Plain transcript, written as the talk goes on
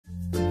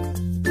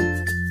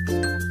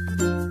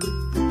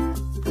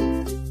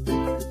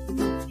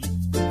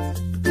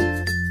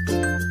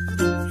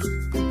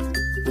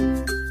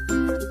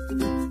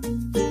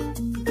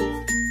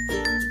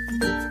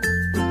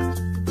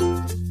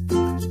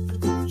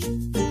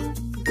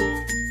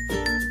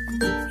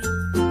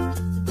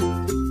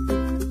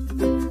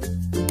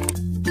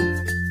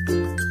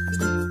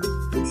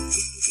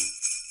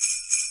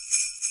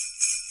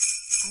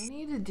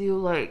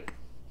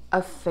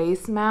a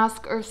face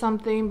mask or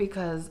something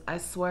because I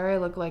swear I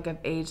look like I've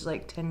aged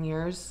like 10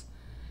 years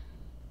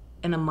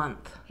in a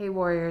month. Hey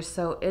warriors,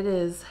 so it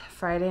is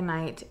Friday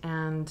night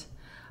and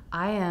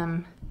I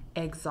am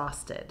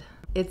exhausted.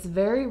 It's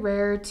very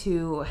rare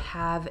to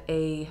have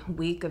a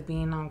week of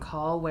being on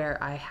call where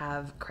I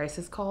have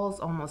crisis calls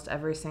almost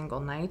every single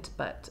night,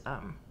 but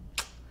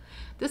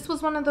this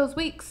was one of those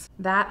weeks.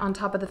 That on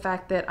top of the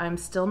fact that I'm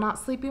still not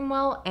sleeping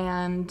well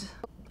and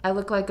I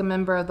look like a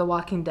member of The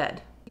Walking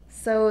Dead.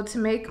 So to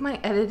make my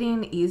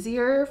editing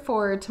easier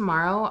for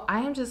tomorrow, I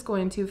am just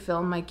going to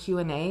film my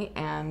Q&A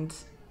and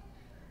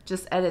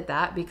just edit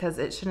that because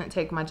it shouldn't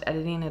take much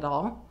editing at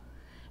all.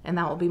 And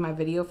that will be my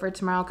video for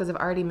tomorrow because I've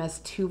already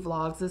missed 2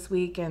 vlogs this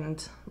week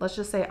and let's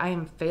just say I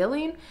am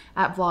failing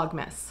at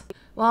vlogmas.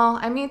 Well,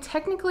 I mean,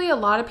 technically a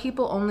lot of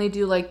people only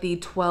do like the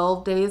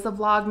 12 days of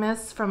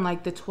vlogmas from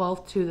like the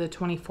 12th to the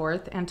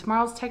 24th and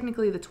tomorrow's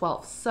technically the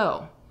 12th.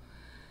 So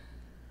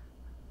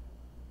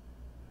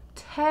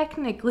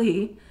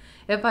technically,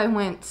 if I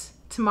went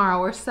tomorrow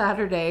or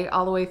Saturday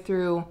all the way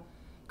through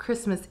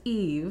Christmas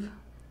Eve,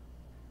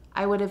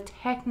 I would have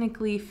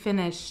technically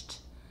finished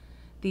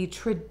the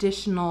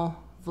traditional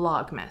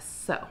vlogmas.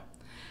 So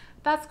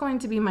that's going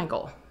to be my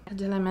goal.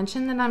 Did I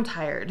mention that I'm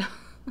tired?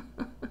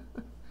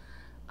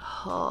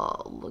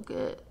 Oh, look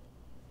at,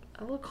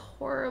 I look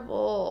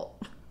horrible.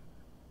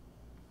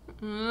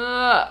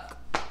 Ugh.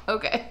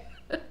 Okay.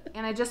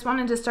 And I just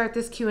wanted to start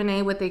this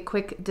Q&A with a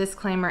quick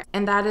disclaimer,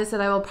 and that is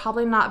that I will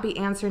probably not be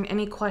answering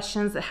any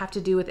questions that have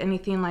to do with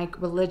anything like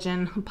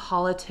religion,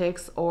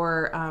 politics,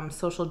 or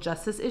social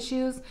justice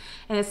issues.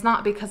 And it's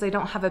not because I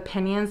don't have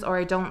opinions or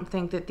I don't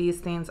think that these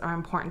things are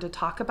important to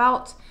talk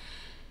about.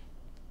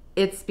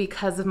 It's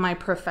because of my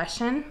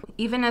profession.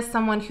 Even as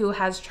someone who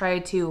has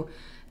tried to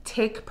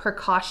take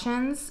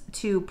precautions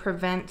to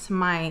prevent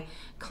my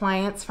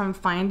clients from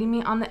finding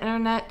me on the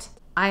internet,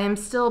 I am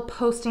still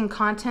posting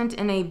content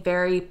in a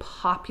very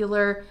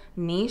popular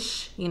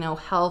niche, you know,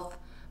 health,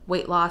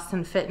 weight loss,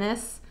 and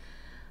fitness.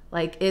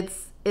 Like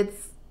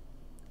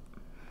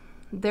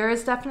there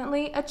is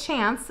definitely a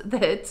chance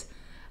that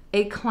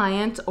a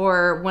client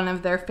or one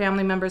of their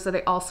family members that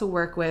I also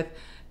work with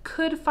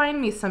could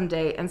find me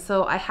someday. And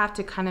so I have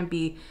to kind of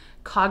be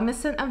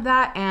cognizant of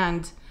that.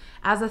 And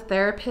as a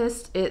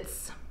therapist,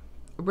 it's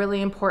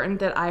really important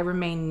that I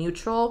remain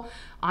neutral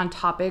on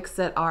topics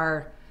that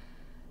are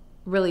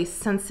really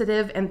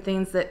sensitive and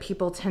things that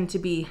people tend to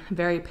be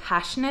very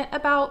passionate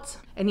about.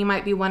 And you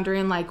might be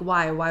wondering like,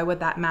 why would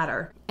that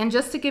matter? And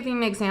just to give you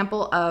an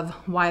example of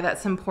why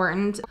that's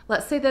important,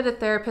 let's say that a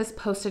therapist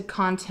posted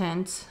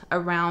content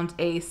around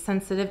a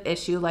sensitive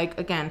issue, like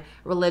again,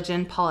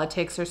 religion,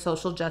 politics, or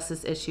social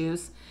justice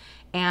issues,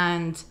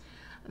 and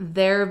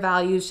their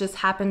values just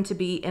happen to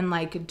be in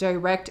like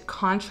direct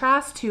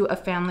contrast to a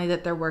family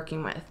that they're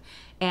working with.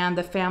 And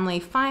the family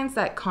finds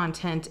that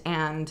content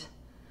and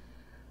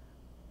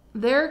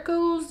there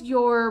goes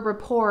your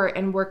rapport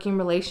and working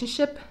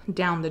relationship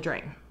down the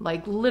drain,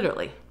 like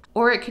literally.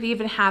 Or it could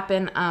even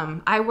happen,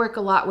 I work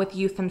a lot with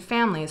youth and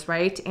families,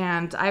 right?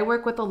 And I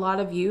work with a lot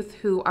of youth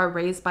who are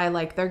raised by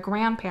like their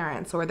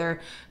grandparents or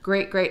their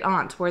great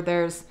aunt, where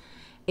there's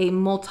a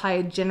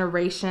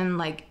multi-generation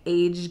like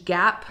age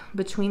gap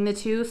between the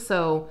two.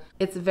 So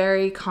it's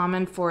very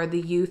common for the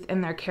youth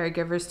and their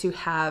caregivers to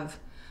have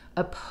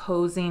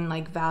opposing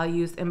like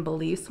values and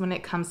beliefs when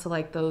it comes to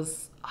like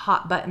those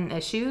hot button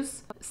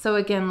issues. So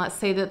again, let's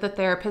say that the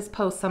therapist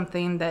posts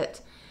something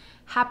that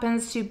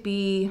happens to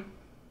be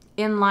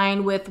in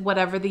line with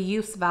whatever the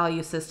youth's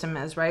value system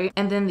is, right?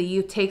 And then the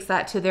youth takes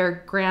that to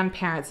their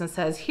grandparents and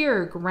says,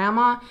 here,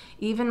 grandma,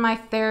 even my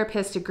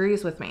therapist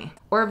agrees with me.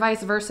 Or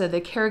vice versa,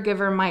 the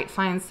caregiver might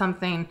find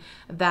something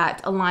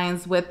that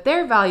aligns with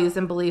their values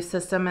and belief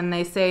system and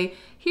they say,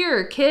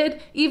 here,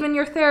 kid, even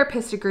your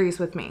therapist agrees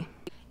with me.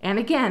 And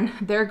again,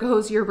 there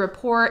goes your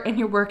rapport and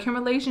your working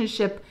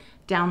relationship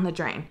down the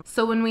drain.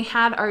 So when we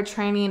had our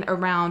training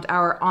around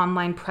our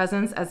online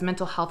presence as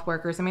mental health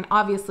workers, I mean,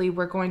 obviously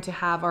we're going to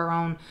have our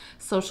own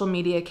social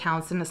media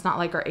accounts and it's not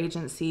like our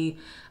agency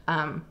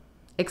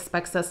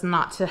expects us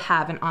not to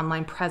have an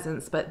online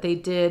presence, but they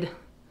did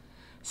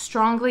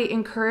strongly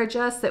encourage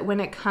us that when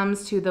it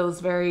comes to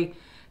those very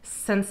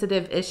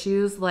sensitive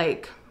issues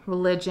like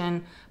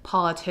religion,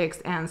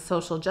 politics, and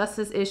social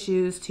justice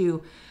issues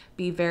to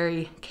be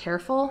very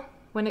careful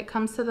when it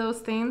comes to those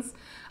things.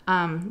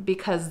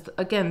 Because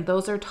again,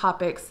 those are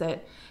topics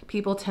that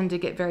people tend to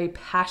get very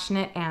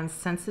passionate and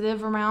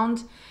sensitive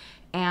around.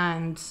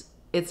 And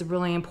it's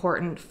really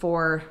important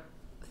for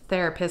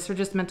therapists or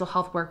just mental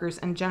health workers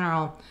in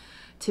general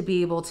to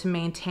be able to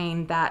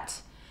maintain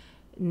that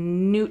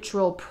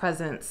neutral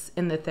presence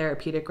in the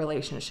therapeutic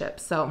relationship.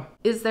 So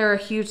is there a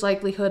huge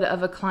likelihood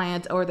of a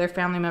client or their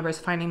family members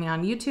finding me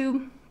on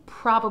YouTube?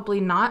 Probably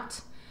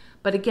not.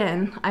 But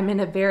again, I'm in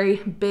a very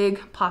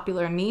big,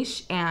 popular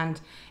niche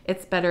and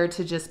it's better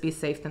to just be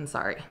safe than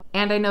sorry.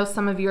 And I know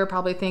some of you are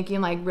probably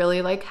thinking like,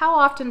 really, like how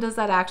often does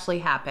that actually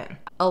happen?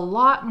 A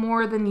lot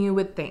more than you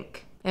would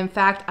think. In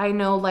fact, I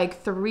know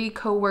like 3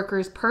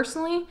 coworkers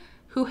personally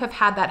who have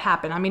had that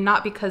happen. I mean,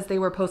 not because they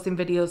were posting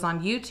videos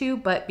on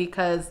YouTube, but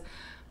because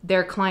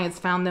their clients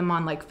found them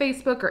on like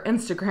Facebook or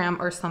Instagram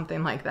or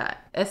something like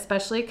that.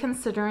 Especially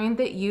considering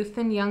that youth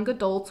and young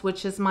adults,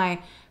 which is my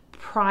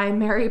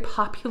primary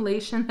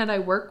population that I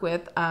work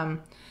with,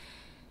 tend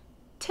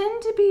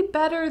to be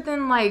better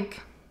than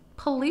like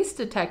police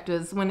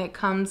detectives when it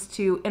comes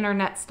to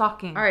internet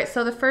stalking. All right,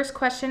 so the first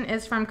question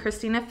is from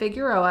Christina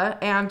Figueroa,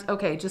 and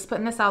okay, just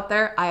putting this out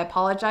there, I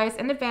apologize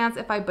in advance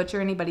if I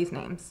butcher anybody's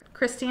names.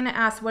 Christina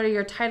asks, what are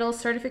your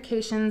titles,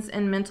 certifications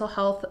in mental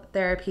health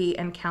therapy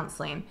and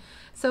counseling?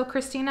 So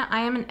Christina, I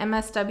am an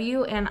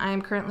MSW and I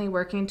am currently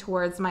working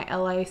towards my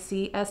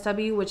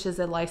LICSW, which is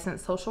a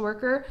licensed social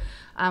worker,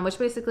 which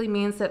basically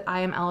means that I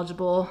am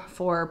eligible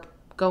for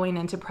going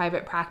into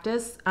private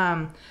practice.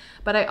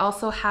 But I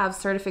also have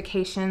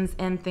certifications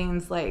in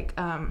things like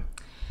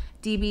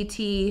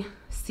DBT,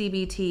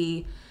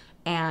 CBT,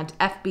 and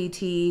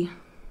FBT. I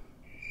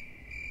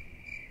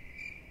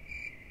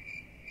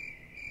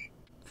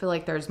feel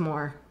like there's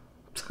more.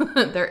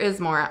 There is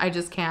more. I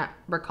just can't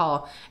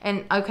recall.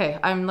 And okay,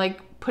 I'm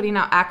like putting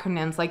out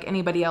acronyms like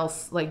anybody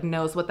else like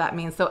knows what that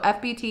means. So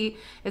FBT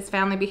is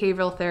family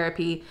behavioral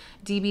therapy,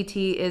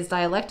 DBT is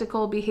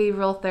dialectical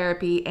behavioral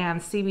therapy,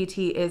 and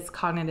CBT is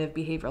cognitive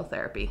behavioral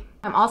therapy.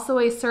 I'm also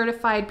a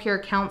certified peer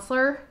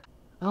counselor.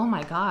 Oh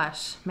my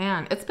gosh,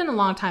 man, it's been a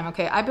long time.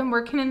 Okay, I've been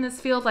working in this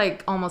field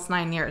like almost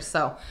 9 years.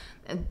 So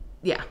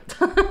yeah.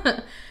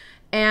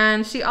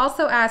 And she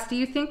also asked, do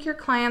you think your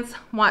clients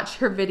watch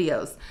your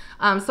videos?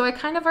 So I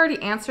kind of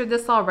already answered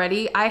this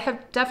already. I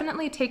have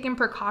definitely taken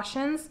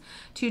precautions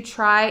to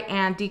try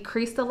and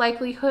decrease the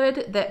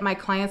likelihood that my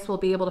clients will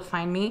be able to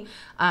find me.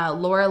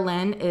 Laura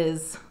Lynn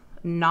is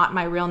not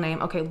my real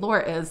name. Okay,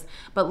 Laura is,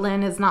 but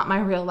Lynn is not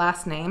my real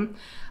last name.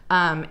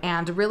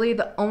 And really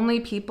the only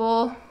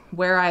people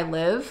where I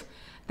live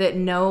that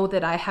know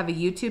that I have a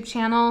YouTube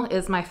channel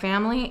is my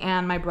family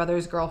and my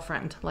brother's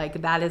girlfriend.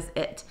 Like, that is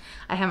it.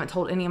 I haven't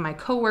told any of my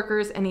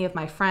coworkers, any of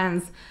my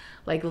friends,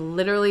 like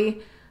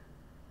literally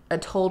a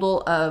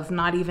total of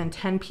not even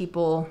 10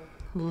 people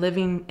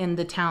living in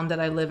the town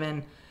that I live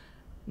in.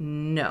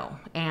 No.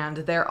 And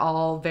they're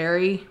all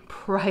very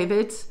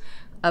private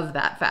of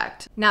that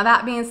fact. Now,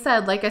 that being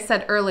said, like I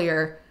said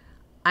earlier,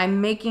 I'm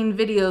making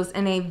videos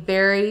in a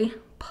very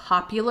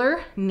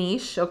popular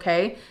niche,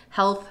 okay?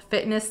 Health,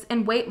 fitness,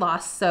 and weight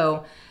loss.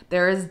 So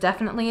there is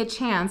definitely a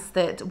chance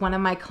that one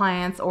of my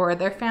clients or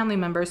their family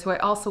members, who I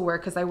also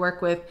work, because I work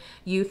with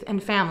youth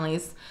and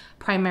families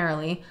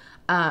primarily,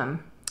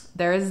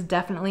 there is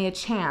definitely a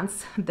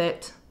chance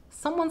that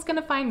someone's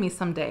gonna find me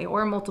someday,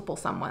 or multiple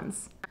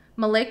someones.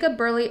 Malika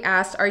Burley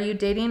asked, are you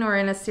dating or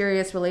in a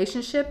serious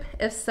relationship?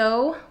 If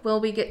so, will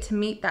we get to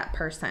meet that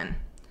person?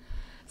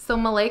 So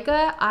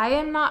Malika, I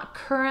am not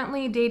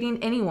currently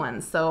dating anyone,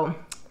 so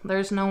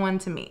there's no one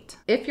to meet.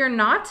 If you're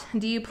not,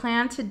 do you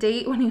plan to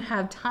date when you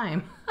have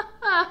time?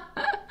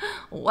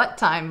 What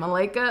time,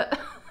 Malika?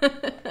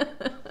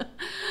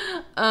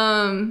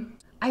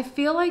 I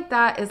feel like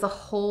that is a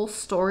whole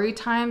story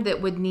time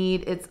that would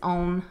need its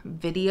own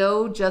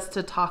video just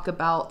to talk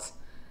about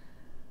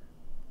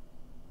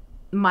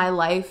my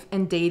life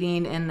and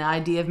dating and the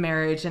idea of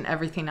marriage and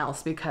everything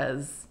else,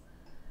 because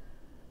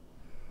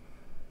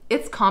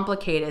it's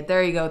complicated.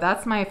 There you go.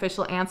 That's my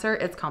official answer.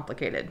 It's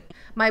complicated.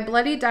 My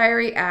Bloody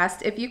Diary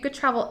asked, if you could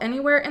travel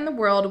anywhere in the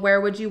world, where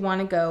would you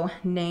want to go?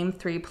 Name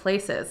 3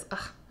 places.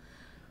 Ugh.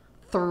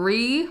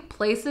 3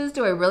 places?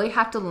 Do I really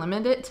have to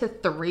limit it to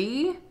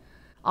 3?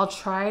 I'll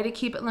try to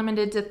keep it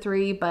limited to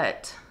 3,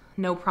 but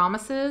no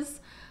promises.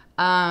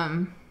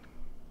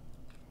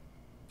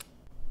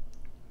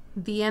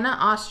 Vienna,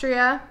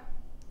 Austria,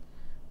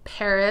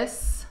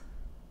 Paris.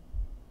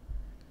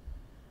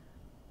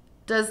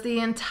 Does the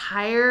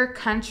entire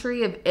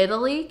country of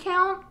Italy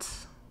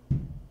count?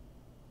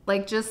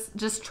 Like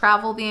just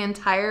travel the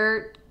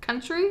entire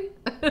country?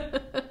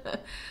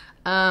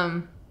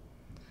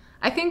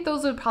 I think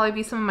those would probably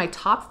be some of my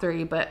top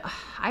 3, but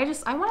I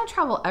want to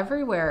travel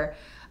everywhere.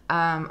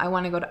 I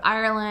want to go to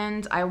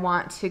Ireland. I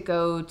want to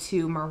go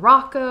to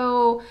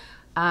Morocco,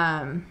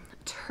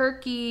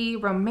 Turkey,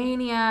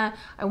 Romania.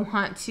 I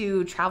want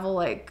to travel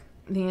like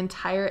the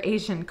entire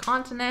Asian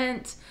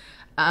continent.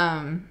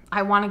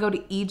 I want to go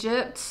to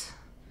Egypt,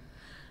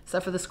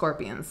 except for the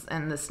scorpions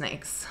and the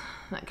snakes.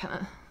 That kind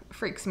of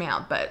freaks me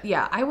out. But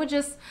yeah, I would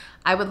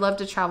love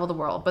to travel the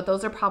world, but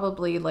those are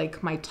probably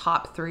like my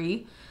top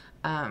 3.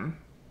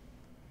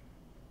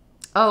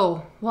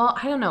 Oh, well,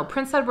 I don't know.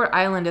 Prince Edward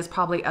Island is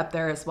probably up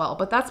there as well,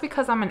 but that's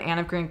because I'm an Anne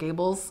of Green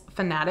Gables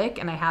fanatic,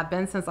 and I have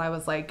been since I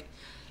was like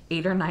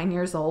 8 or 9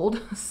 years old.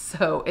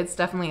 So it's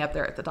definitely up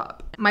there at the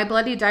top. My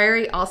Bloody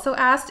Diary also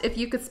asked, if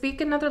you could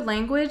speak another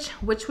language,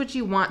 which would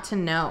you want to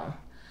know?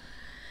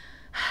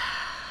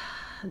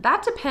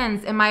 That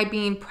depends. Am I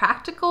being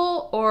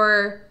practical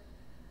or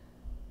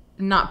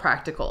not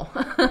practical?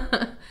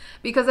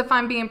 Because if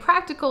I'm being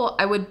practical,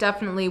 I would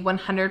definitely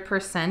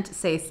 100%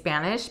 say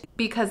Spanish,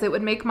 because it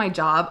would make my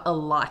job a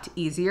lot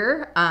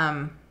easier.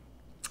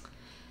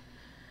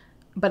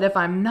 But if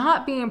I'm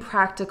not being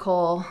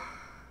practical,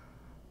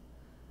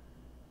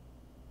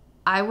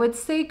 I would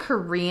say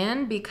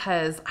Korean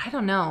because I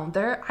don't know,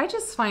 I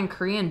just find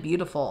Korean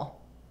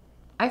beautiful.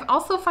 I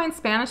also find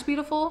Spanish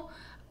beautiful.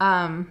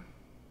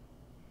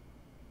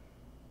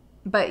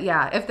 But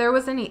yeah, if there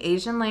was any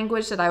Asian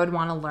language that I would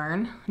want to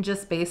learn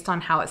just based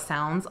on how it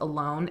sounds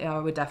alone, I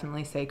would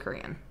definitely say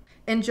Korean.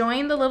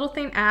 Enjoying the Little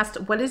Thing asked,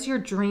 what is your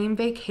dream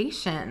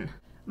vacation?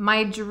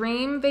 My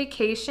dream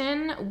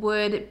vacation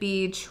would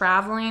be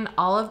traveling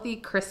all of the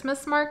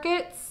Christmas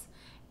markets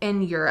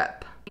in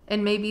Europe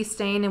and maybe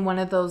staying in one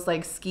of those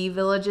like ski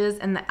villages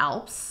in the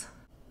Alps.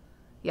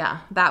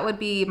 Yeah, that would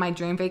be my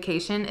dream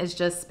vacation, is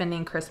just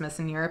spending Christmas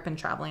in Europe and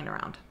traveling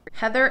around.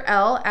 Heather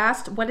L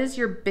asked, what is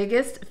your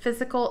biggest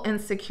physical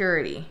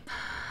insecurity?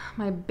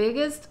 My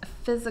biggest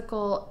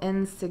physical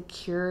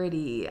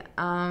insecurity.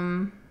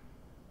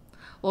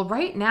 Well,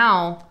 right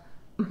now,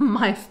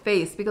 my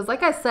face, because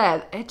like I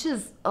said, it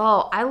just,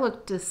 oh, I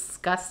look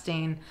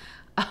disgusting.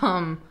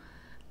 And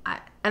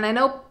I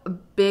know a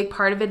big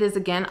part of it is,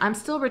 again, I'm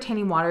still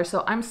retaining water,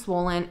 so I'm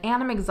swollen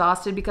and I'm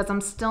exhausted because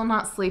I'm still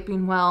not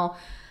sleeping well.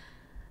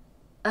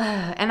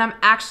 And I'm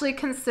actually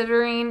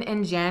considering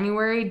in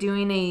January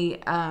doing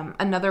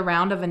another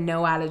round of a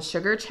no added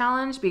sugar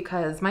challenge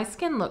because my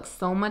skin looks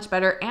so much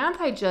better and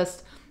I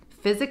just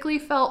physically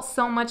felt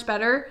so much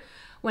better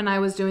when I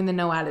was doing the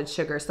no added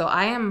sugar. So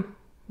I am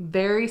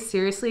very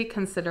seriously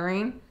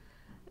considering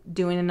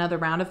doing another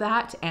round of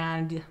that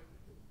and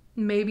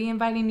maybe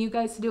inviting you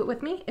guys to do it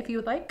with me if you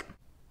would like.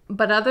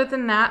 But other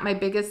than that, my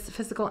biggest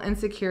physical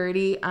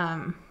insecurity,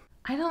 I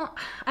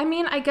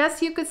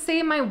guess you could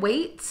say my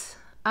weight.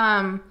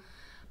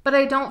 But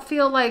I don't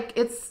feel like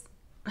it's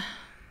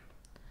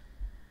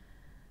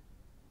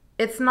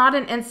not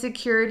an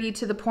insecurity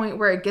to the point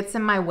where it gets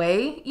in my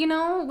way, you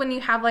know, when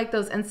you have like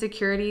those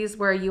insecurities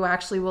where you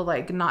actually will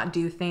like not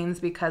do things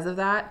because of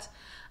that,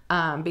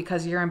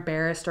 because you're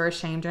embarrassed or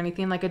ashamed or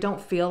anything. Like, I don't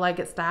feel like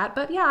it's that,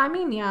 but yeah, I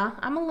mean, yeah,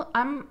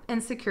 I'm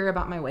insecure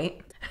about my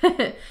weight.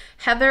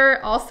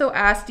 Heather also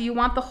asked, do you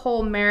want the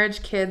whole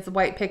marriage, kids,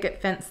 white picket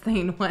fence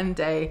thing one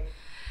day?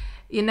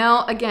 You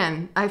know,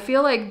 again, I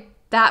feel like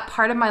that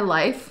part of my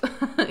life,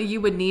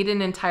 you would need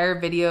an entire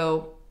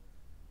video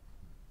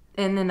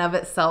in and of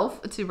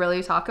itself to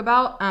really talk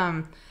about.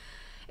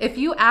 If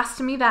you asked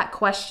me that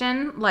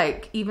question,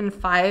 like even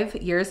 5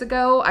 years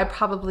ago, I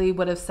probably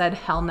would have said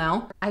hell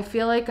no. I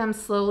feel like I'm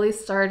slowly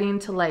starting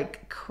to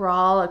like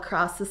crawl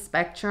across the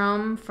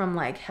spectrum from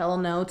like hell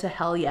no to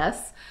hell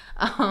yes.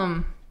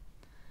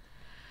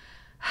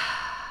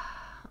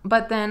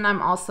 But then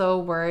I'm also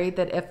worried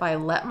that if I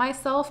let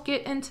myself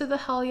get into the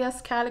hell yes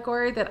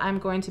category, that I'm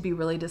going to be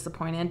really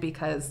disappointed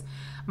because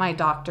my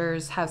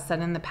doctors have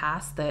said in the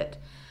past that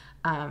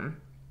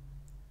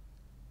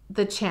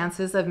the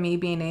chances of me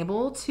being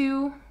able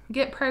to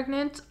get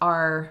pregnant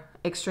are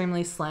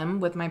extremely slim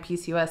with my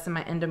PCOS and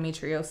my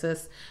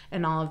endometriosis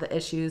and all of the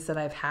issues that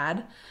I've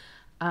had.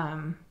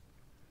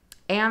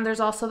 And there's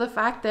also the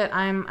fact that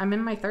I'm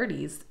in my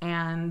 30s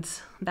and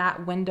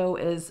that window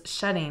is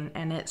shutting,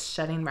 and it's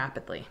shutting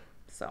rapidly.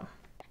 So,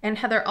 and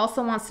Heather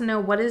also wants to know,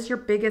 what is your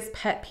biggest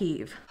pet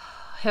peeve?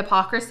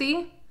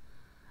 Hypocrisy.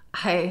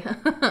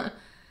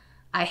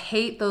 I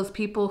hate those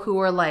people who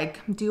are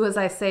like, do as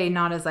I say,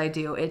 not as I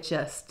do.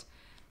 It's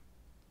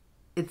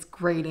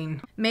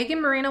grating.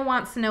 Megan Marina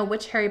wants to know,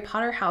 which Harry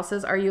Potter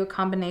houses are you a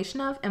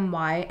combination of and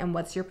why, and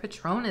what's your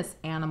Patronus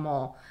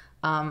animal?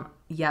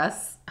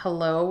 Yes.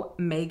 Hello,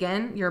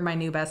 Megan. You're my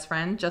new best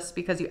friend just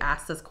because you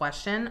asked this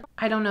question.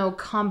 I don't know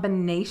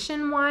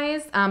combination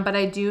wise, but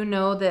I do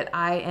know that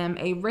I am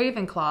a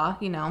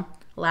Ravenclaw, you know,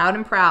 loud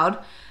and proud.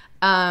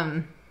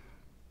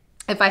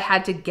 If I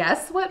had to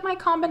guess what my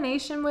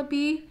combination would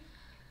be,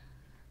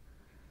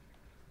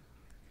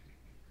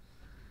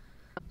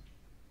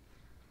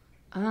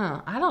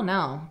 I don't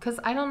know. Cause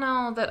I don't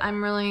know that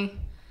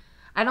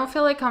I don't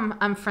feel like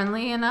I'm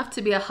friendly enough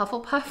to be a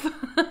Hufflepuff.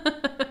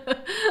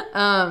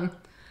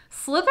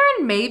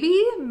 Slytherin,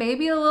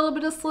 maybe a little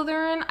bit of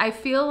Slytherin. I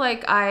feel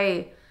like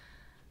I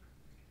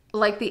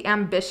like the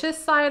ambitious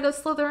side of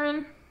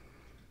Slytherin.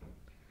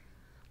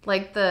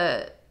 Like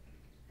the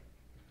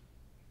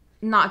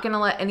not gonna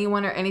let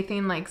anyone or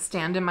anything like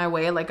stand in my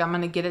way. Like I'm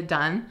gonna get it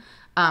done.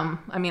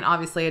 I mean,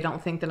 obviously I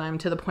don't think that I'm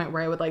to the point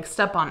where I would like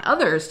step on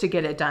others to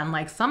get it done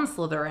like some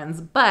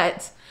Slytherins,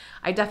 but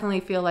I definitely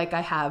feel like I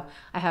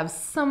have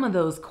some of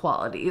those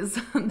qualities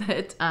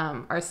that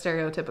are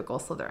stereotypical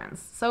Slytherins.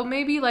 So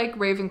maybe like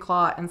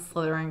Ravenclaw and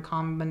Slytherin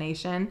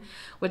combination,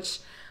 which,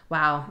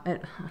 wow,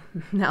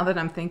 now that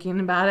I'm thinking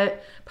about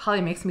it,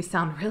 probably makes me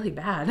sound really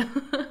bad.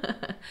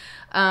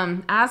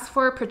 As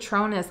for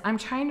Patronus, I'm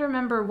trying to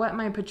remember what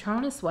my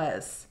Patronus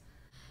was.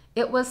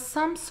 It was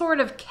some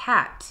sort of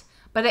cat,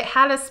 but it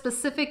had a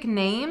specific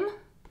name.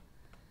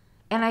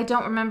 And I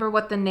don't remember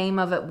what the name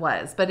of it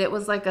was, but it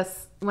was like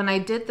when I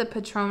did the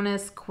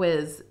Patronus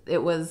quiz,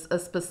 it was a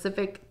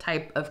specific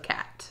type of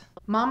cat.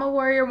 Mama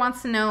Warrior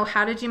wants to know,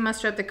 how did you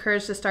muster up the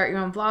courage to start your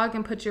own vlog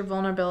and put your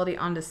vulnerability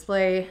on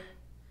display?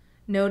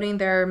 Noting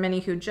there are many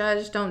who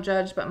don't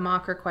judge, but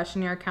mock or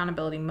question your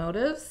accountability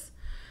motives.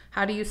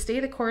 How do you stay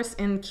the course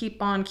and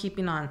keep on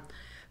keeping on?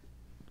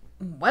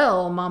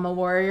 Well, Mama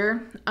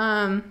Warrior,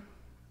 how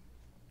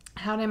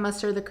did I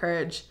muster the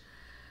courage?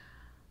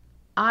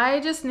 I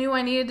just knew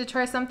I needed to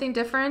try something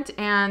different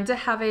and to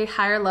have a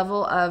higher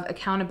level of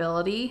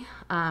accountability.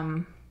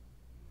 And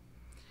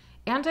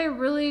I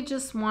really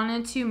just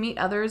wanted to meet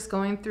others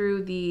going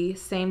through the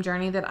same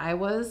journey that I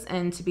was,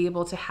 and to be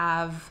able to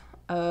have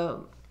a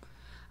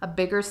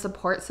bigger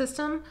support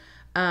system.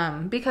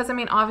 Because I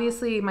mean,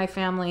 obviously my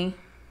family,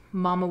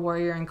 Mama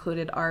Warrior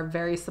included, are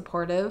very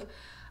supportive.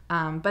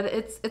 But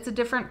it's a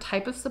different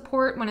type of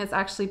support when it's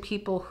actually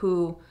people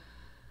who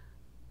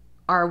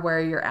are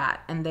where you're at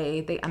and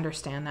they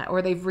understand that,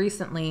 or they've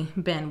recently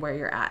been where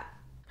you're at.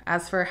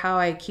 As for how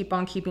I keep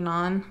on keeping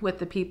on with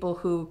the people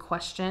who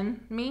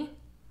question me,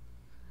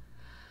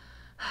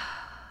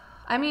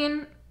 I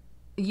mean,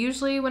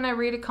 usually when I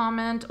read a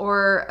comment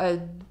or a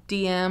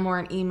DM or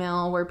an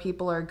email where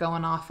people are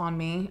going off on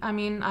me, I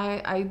mean,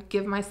 I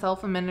give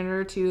myself a minute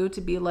or two to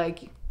be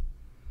like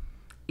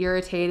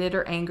irritated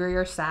or angry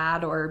or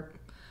sad or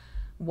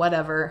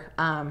whatever.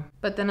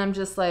 But then I'm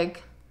just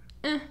like,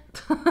 eh.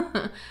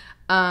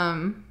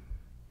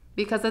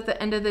 Because at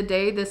the end of the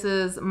day, this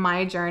is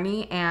my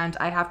journey and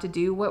I have to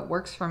do what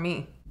works for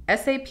me.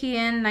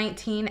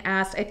 SAPN19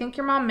 asked, I think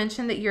your mom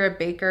mentioned that you're a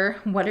baker.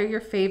 What are your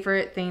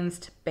favorite things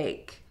to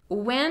bake?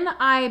 When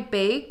I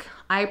bake,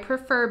 I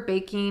prefer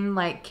baking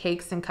like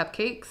cakes and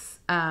cupcakes,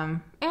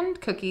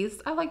 and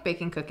cookies. I like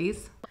baking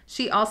cookies.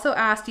 She also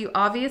asked, you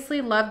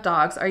obviously love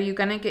dogs. Are you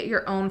gonna get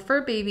your own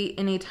fur baby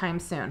anytime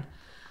soon?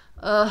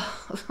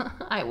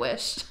 I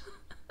wished.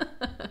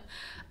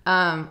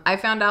 I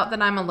found out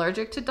that I'm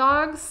allergic to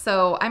dogs.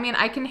 So, I mean,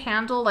 I can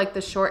handle like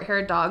the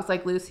short-haired dogs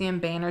like Lucy and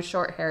Bane are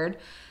short-haired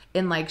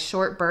in like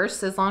short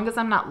bursts. As long as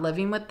I'm not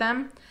living with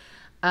them,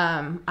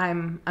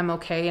 I'm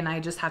okay. And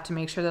I just have to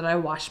make sure that I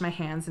wash my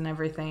hands and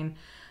everything.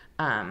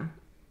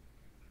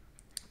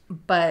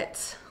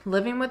 But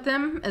living with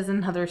them is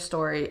another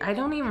story. I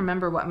don't even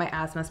remember what my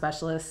asthma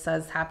specialist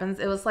says happens.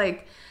 It was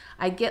like,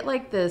 I get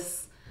like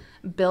this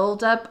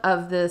buildup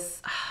of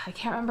this, I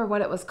can't remember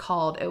what it was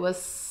called. It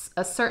was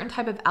a certain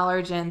type of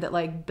allergen that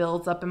like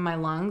builds up in my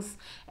lungs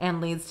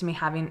and leads to me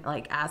having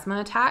like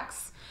asthma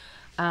attacks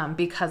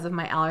because of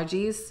my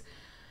allergies.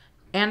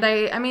 And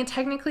I mean,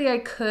 technically I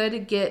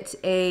could get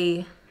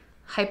a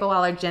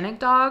hypoallergenic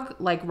dog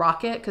like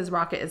Rocket, because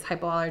Rocket is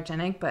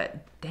hypoallergenic,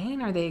 but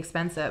dang, are they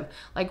expensive.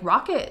 Like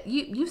Rocket,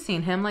 you've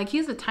seen him, like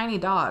he's a tiny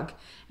dog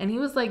and he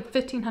was like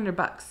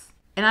 $1,500.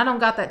 And I don't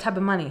got that type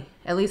of money,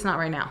 at least not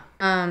right now.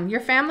 Your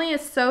family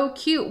is so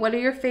cute. What are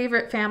your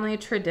favorite family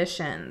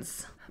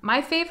traditions?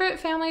 My favorite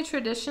family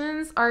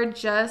traditions are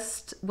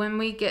just when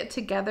we get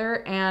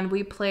together and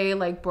we play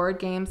like board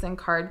games and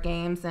card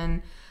games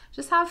and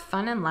just have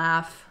fun and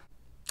laugh.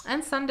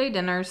 And Sunday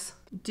dinners.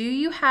 Do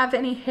you have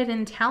any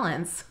hidden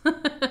talents?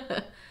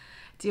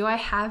 Do I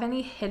have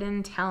any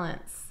hidden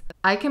talents?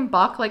 I can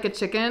balk like a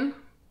chicken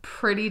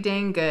pretty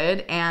dang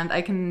good, and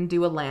I can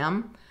do a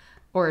lamb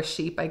or a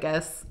sheep, I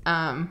guess.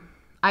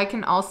 I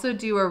can also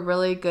do a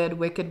really good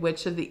Wicked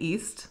Witch of the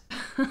East.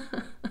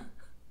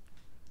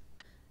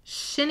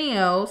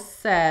 Shinio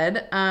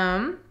said,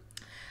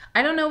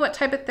 I don't know what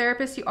type of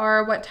therapist you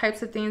are, what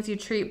types of things you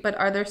treat, but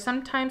are there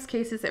sometimes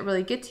cases that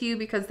really get to you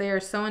because they are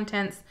so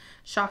intense,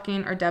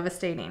 shocking, or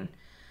devastating?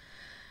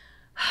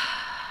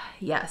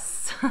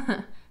 Yes.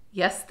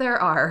 Yes,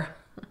 there are.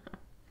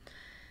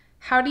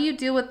 How do you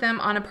deal with them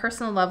on a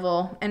personal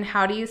level, and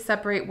how do you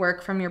separate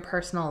work from your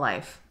personal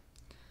life?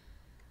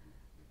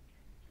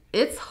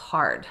 It's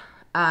hard.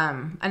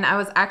 And I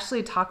was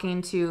actually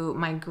talking to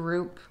my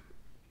group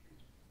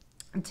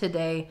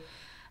today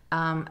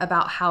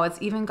about how it's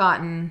even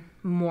gotten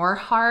more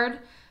hard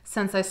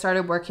since I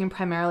started working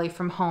primarily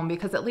from home,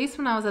 because at least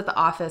when I was at the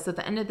office, at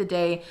the end of the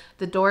day,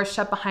 the door is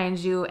shut behind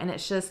you and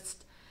it's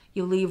just,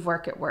 you leave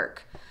work at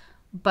work.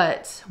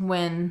 But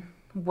when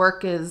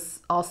work is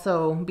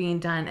also being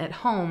done at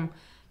home,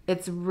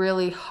 it's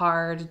really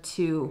hard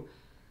to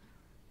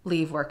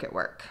leave work at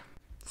work.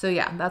 So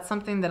yeah, that's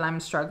something that I'm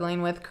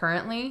struggling with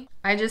currently.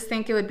 I just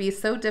think it would be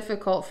so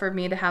difficult for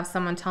me to have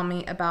someone tell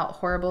me about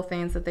horrible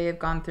things that they have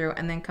gone through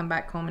and then come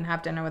back home and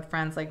have dinner with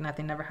friends like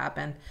nothing ever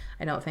happened.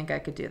 I don't think I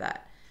could do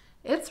that.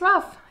 It's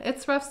rough.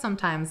 It's rough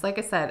sometimes. Like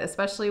I said,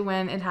 especially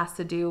when it has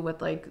to do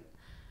with like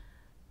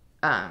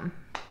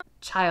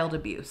child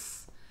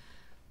abuse.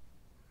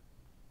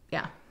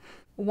 Yeah.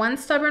 One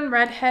stubborn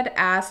redhead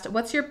asked,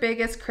 what's your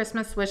biggest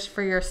Christmas wish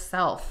for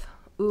yourself?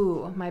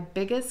 Ooh, my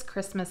biggest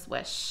Christmas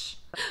wish.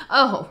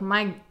 Oh,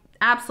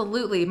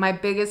 absolutely. My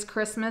biggest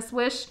Christmas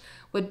wish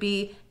would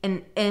be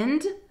an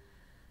end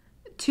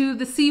to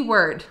the C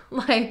word.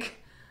 Like,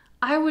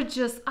 I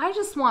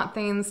just want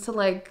things to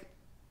like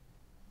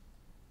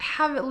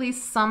have at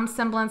least some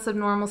semblance of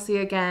normalcy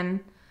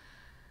again.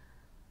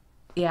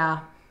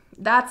 Yeah,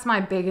 that's my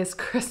biggest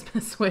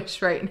Christmas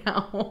wish right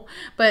now.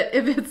 But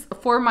if it's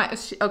for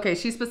okay,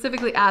 she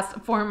specifically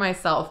asked for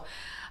myself.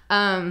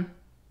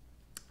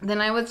 Then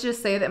I would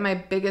just say that my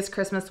biggest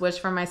Christmas wish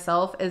for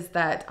myself is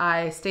that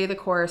I stay the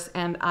course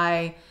and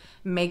I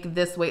make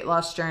this weight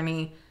loss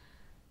journey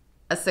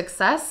a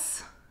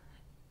success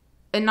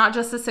and not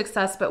just a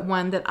success, but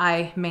one that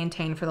I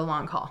maintain for the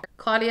long haul.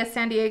 Claudia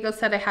San Diego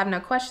said, I have no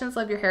questions.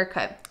 Love your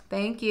haircut.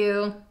 Thank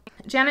you.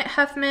 Janet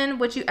Huffman,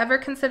 would you ever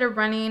consider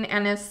running?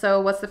 And if so,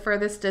 what's the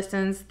furthest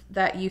distance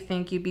that you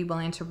think you'd be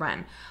willing to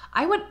run?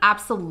 I would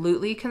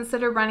absolutely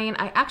consider running.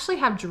 I actually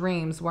have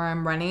dreams where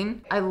I'm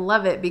running. I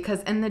love it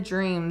because in the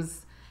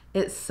dreams,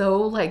 it's so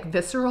like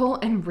visceral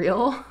and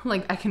real.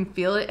 Like I can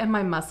feel it in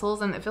my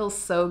muscles and it feels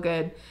so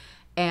good.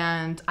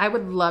 And I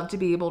would love to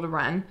be able to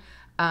run.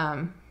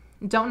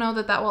 Don't know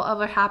that that will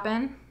ever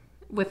happen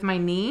with my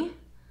knee,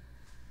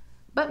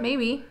 but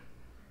maybe.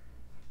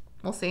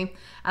 We'll see.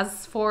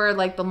 As for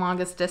like the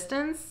longest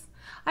distance,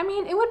 I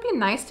mean, it would be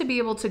nice to be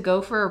able to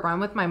go for a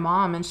run with my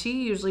mom, and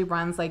she usually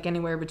runs like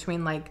anywhere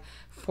between like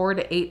 4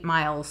 to 8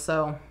 miles.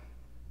 So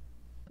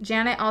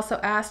Janet also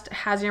asked,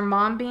 has your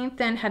mom being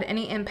thin had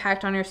any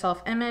impact on your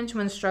self-image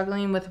when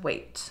struggling with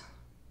weight?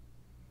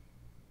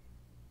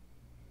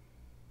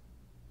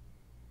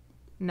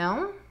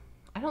 No,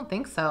 I don't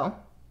think so.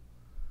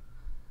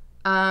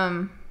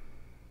 I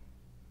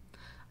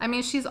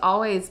mean, she's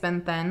always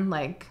been thin,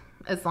 like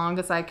as long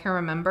as I can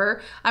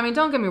remember. I mean,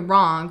 don't get me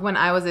wrong. When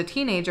I was a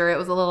teenager, it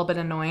was a little bit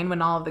annoying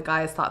when all of the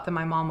guys thought that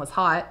my mom was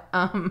hot.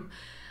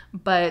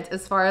 But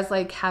as far as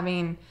like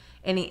having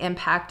any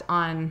impact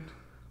on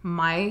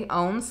my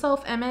own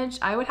self-image,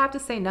 I would have to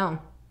say no.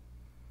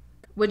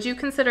 Would you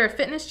consider a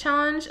fitness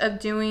challenge of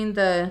doing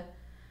the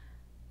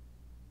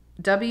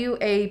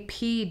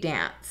WAP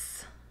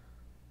dance?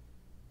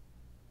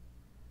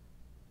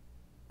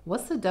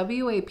 What's the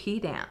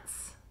WAP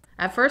dance?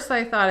 At first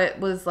I thought it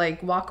was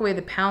like walk away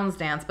the pounds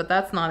dance, but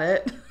that's not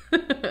it.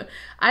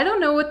 I don't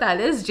know what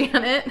that is,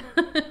 Janet.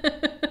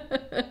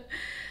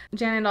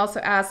 Janet also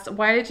asked,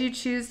 why did you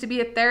choose to be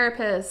a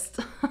therapist?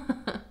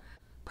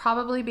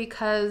 Probably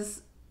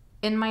because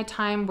in my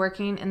time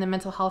working in the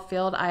mental health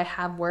field, I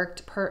have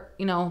worked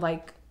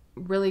like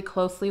really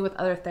closely with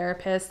other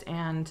therapists,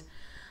 and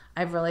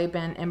I've really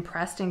been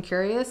impressed and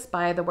curious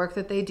by the work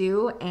that they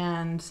do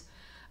and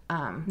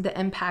the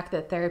impact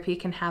that therapy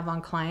can have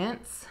on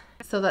clients.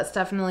 So that's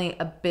definitely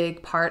a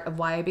big part of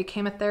why I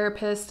became a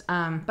therapist.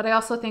 But I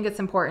also think it's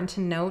important to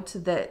note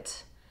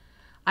that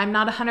I'm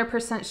not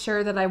 100%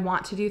 sure that I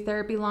want to do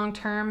therapy long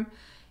term.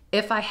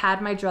 If I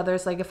had my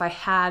druthers, like if I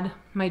had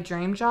my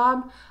dream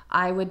job,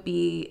 I would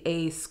be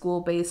a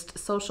school-based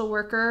social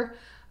worker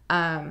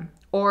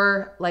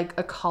or like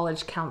a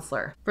college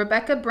counselor.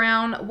 Rebecca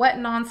Brown, what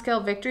non-scale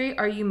victory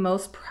are you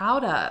most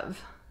proud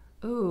of?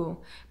 Ooh,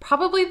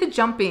 probably the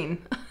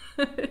jumping.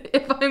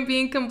 If I'm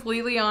being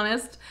completely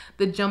honest,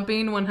 the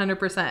jumping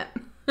 100%.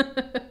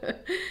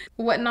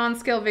 What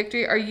non-scale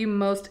victory are you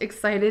most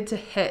excited to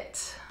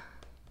hit?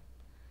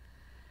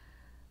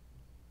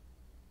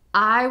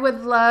 I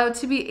would love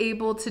to be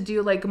able to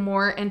do like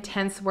more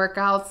intense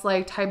workouts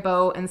like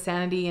Taebo,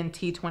 Insanity, and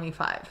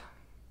T25.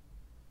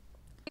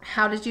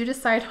 How did you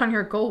decide on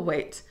your goal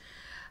weight?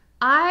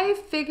 I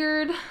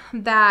figured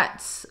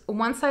that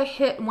once I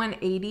hit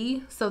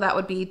 180, so that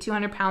would be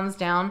 200 pounds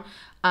down,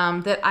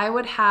 that I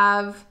would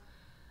have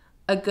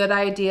a good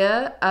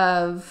idea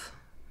of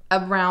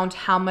around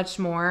how much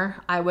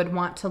more I would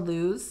want to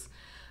lose.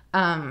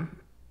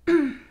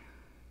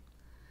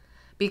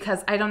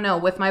 Because I don't know,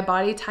 with my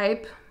body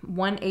type,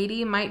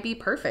 180 might be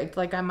perfect.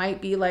 Like I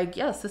might be like,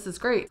 yes, this is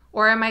great.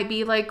 Or I might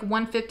be like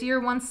 150 or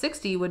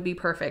 160 would be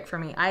perfect for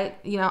me. I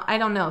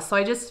don't know. So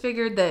I just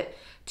figured that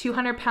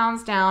 200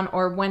 pounds down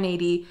or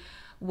 180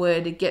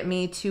 would get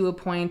me to a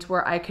point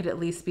where I could at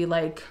least be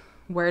like,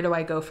 where do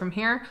I go from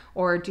here?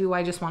 Or do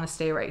I just want to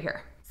stay right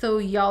here? So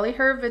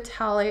Yaliher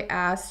Vitale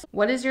asks,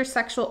 what is your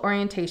sexual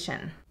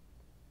orientation?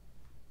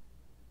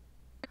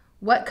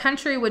 What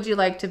country would you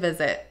like to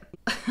visit?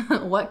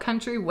 What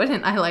country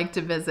wouldn't I like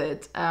to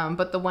visit?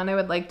 But the one I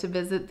would like to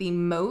visit the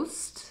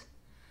most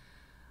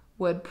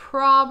would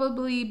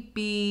probably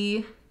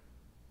be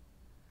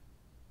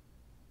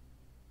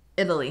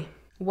Italy.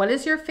 What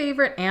is your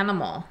favorite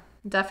animal?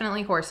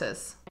 Definitely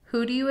horses.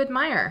 Who do you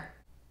admire?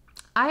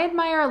 I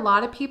admire a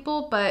lot of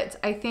people, but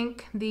I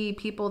think the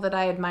people that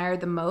I admire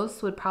the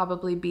most would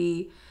probably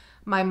be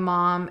my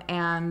mom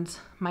and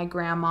my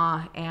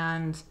grandma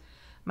and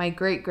my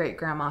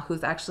great-great-grandma,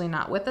 who's actually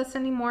not with us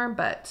anymore,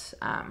 but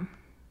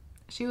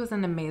she was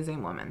an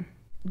amazing woman.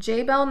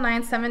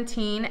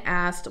 JBell917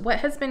 asked, what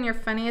has been your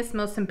funniest,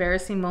 most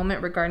embarrassing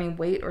moment regarding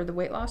weight or the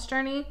weight loss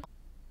journey?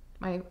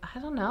 I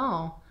don't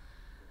know.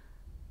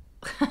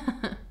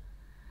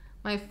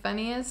 My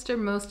funniest or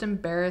most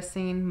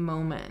embarrassing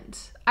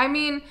moment. I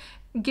mean,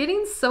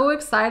 getting so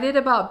excited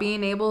about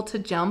being able to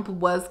jump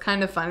was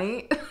kind of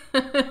funny.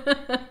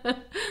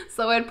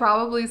 So I'd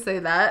probably say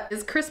that.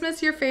 Is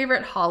Christmas your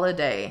favorite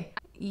holiday?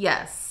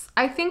 Yes,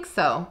 I think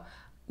so.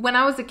 When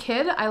I was a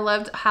kid, I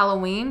loved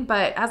Halloween,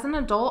 but as an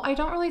adult, I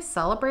don't really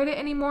celebrate it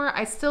anymore.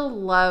 I still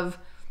love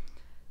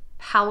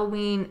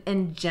Halloween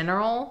in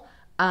general,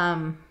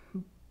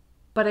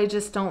 but I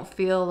just don't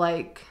feel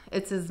like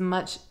it's as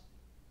much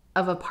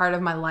of a part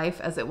of my life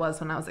as it was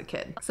when I was a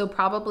kid. So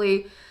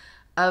probably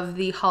of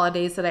the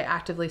holidays that I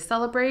actively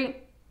celebrate,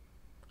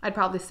 I'd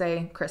probably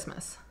say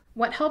Christmas.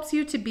 What helps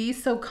you to be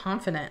so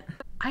confident?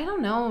 I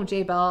don't know,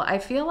 J Bell. I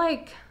feel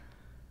like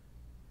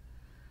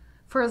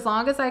for as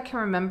long as I can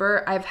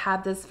remember, I've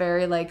had this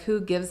very like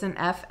who gives an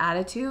F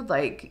attitude.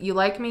 Like you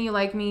like me,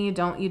 you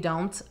don't, you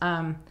don't.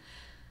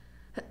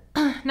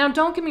 Now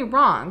don't get me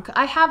wrong.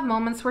 I have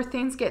moments where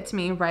things get to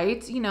me,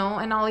 right? You know,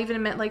 and I'll even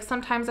admit like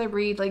sometimes I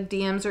read like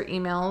DMs or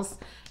emails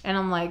and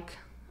I'm like,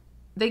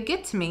 they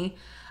get to me.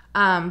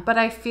 But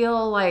I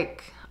feel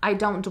like I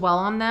don't dwell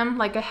on them.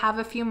 Like I have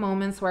a few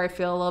moments where I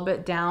feel a little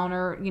bit down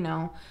or, you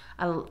know,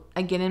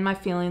 I get in my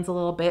feelings a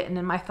little bit and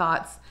in my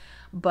thoughts,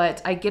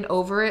 but I get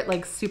over it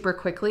like super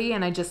quickly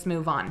and I just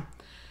move on.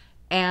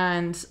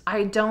 And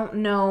I don't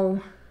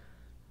know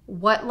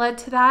what led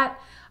to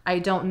that. I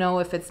don't know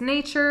if it's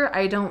nature.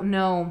 I don't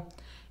know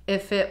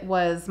if it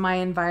was my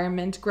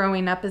environment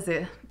growing up as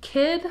a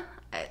kid.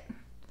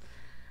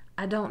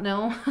 I don't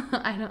know.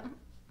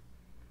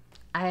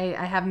 I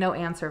have no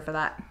answer for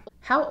that.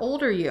 How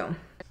old are you?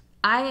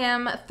 I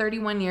am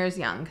 31 years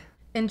young.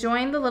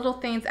 Enjoying the little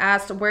things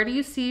asked, where do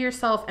you see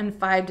yourself in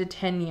 5 to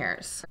 10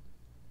 years?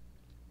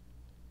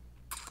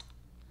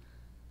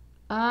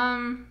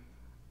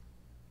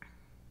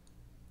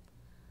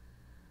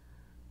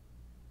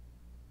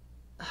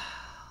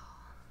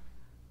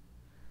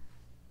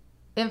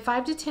 In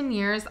 5 to 10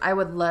 years, I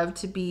would love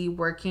to be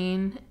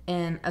working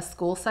in a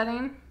school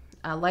setting.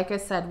 Like I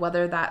said,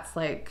 whether that's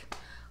like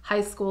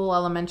high school,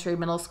 elementary,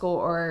 middle school,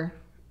 or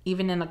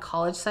even in a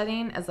college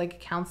setting as like a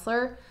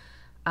counselor.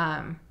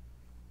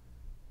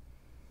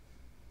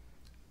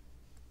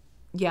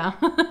 Yeah,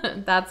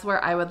 that's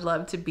where I would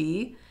love to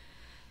be.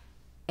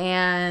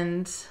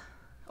 And,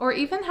 or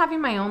even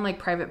having my own like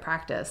private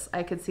practice.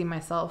 I could see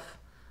myself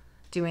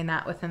doing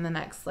that within the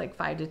next like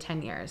 5 to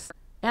 10 years.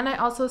 And I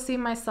also see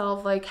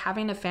myself like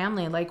having a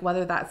family, like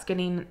whether that's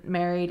getting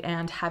married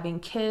and having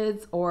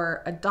kids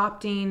or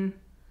adopting.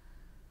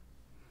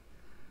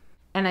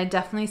 And I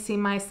definitely see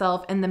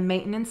myself in the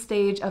maintenance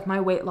stage of my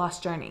weight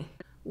loss journey.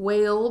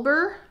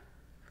 Wailber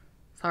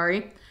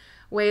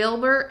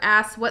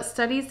asks, what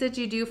studies did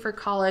you do for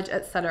college,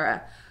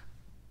 etc.?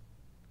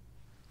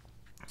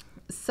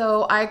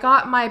 So I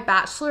got my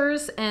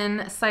bachelor's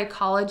in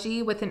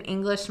psychology with an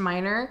English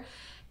minor,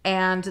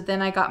 and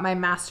then I got my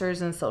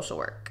master's in social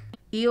work.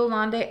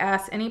 Iolande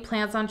asks, any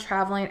plans on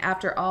traveling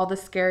after all the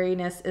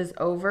scariness is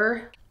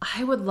over?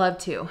 I would love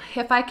to.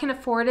 If I can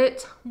afford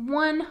it,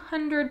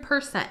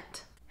 100%.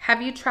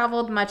 Have you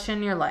traveled much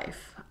in your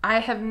life?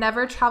 I have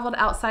never traveled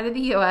outside of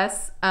the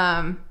US,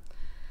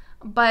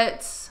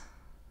 but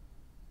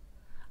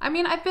I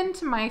mean, I've been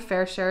to my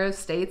fair share of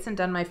states and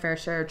done my fair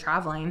share of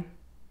traveling.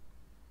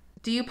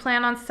 Do you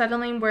plan on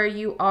settling where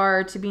you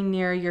are to be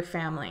near your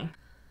family?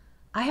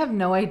 I have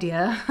no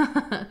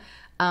idea.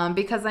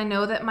 Because I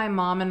know that my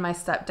mom and my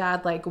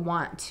stepdad like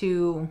want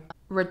to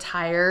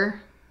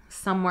retire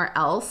somewhere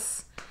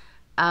else.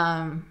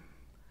 So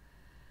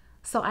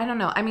I don't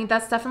know. I mean,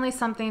 that's definitely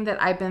something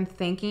that I've been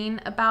thinking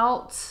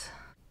about.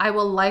 I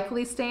will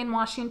likely stay in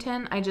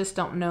Washington. I just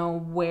don't know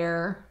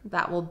where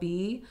that will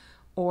be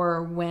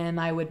or when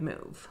I would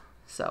move.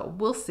 So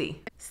we'll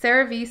see.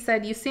 Sarah V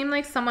said, you seem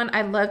like someone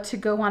I'd love to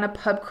go on a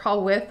pub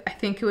crawl with. I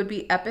think it would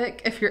be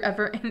epic. If you're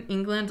ever in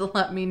England,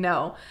 let me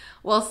know.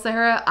 Well,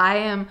 Sarah, I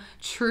am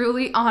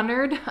truly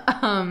honored.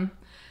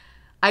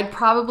 I'd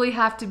probably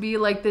have to be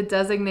like the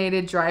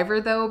designated driver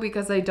though,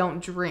 because I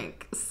don't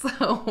drink.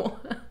 So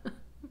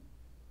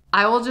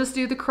I will just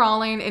do the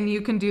crawling and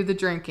you can do the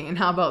drinking.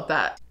 How about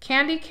that?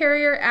 Candy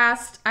Carrier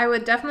asked, I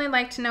would definitely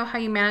like to know how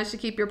you manage to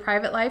keep your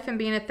private life and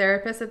being a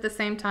therapist at the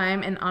same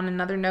time. And on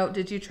another note,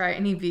 did you try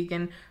any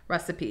vegan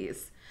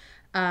recipes?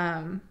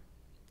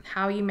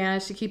 How you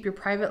manage to keep your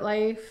private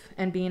life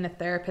and being a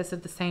therapist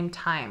at the same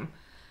time.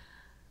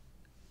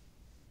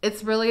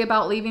 It's really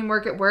about leaving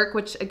work at work,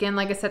 which again,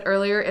 like I said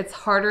earlier, it's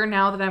harder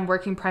now that I'm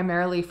working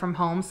primarily from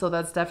home. So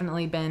that's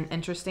definitely been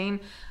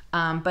interesting.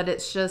 But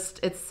it's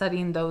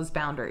setting those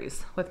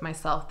boundaries with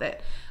myself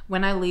that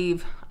when I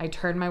leave, I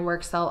turn my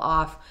work cell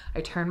off,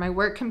 I turn my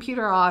work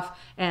computer off,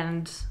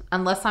 and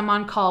unless I'm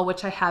on call,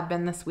 which I have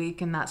been this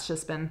week, and that's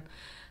just been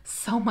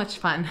so much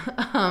fun.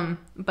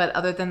 But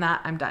other than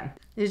that, I'm done.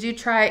 Did you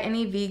try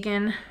any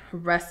vegan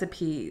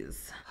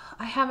recipes?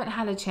 I haven't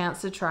had a chance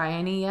to try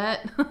any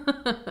yet.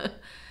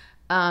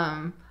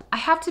 I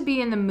have to be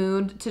in the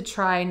mood to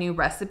try new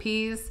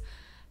recipes.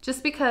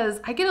 Just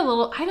because I get a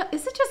little,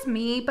 is it just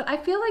me? But I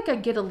feel like I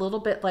get a little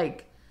bit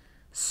like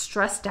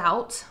stressed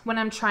out when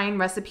I'm trying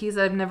recipes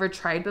that I've never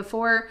tried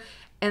before.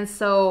 And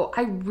so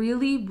I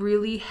really,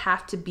 really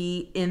have to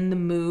be in the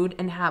mood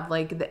and have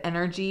like the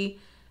energy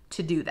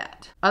to do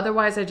that.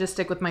 Otherwise, I just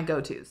stick with my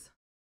go-tos.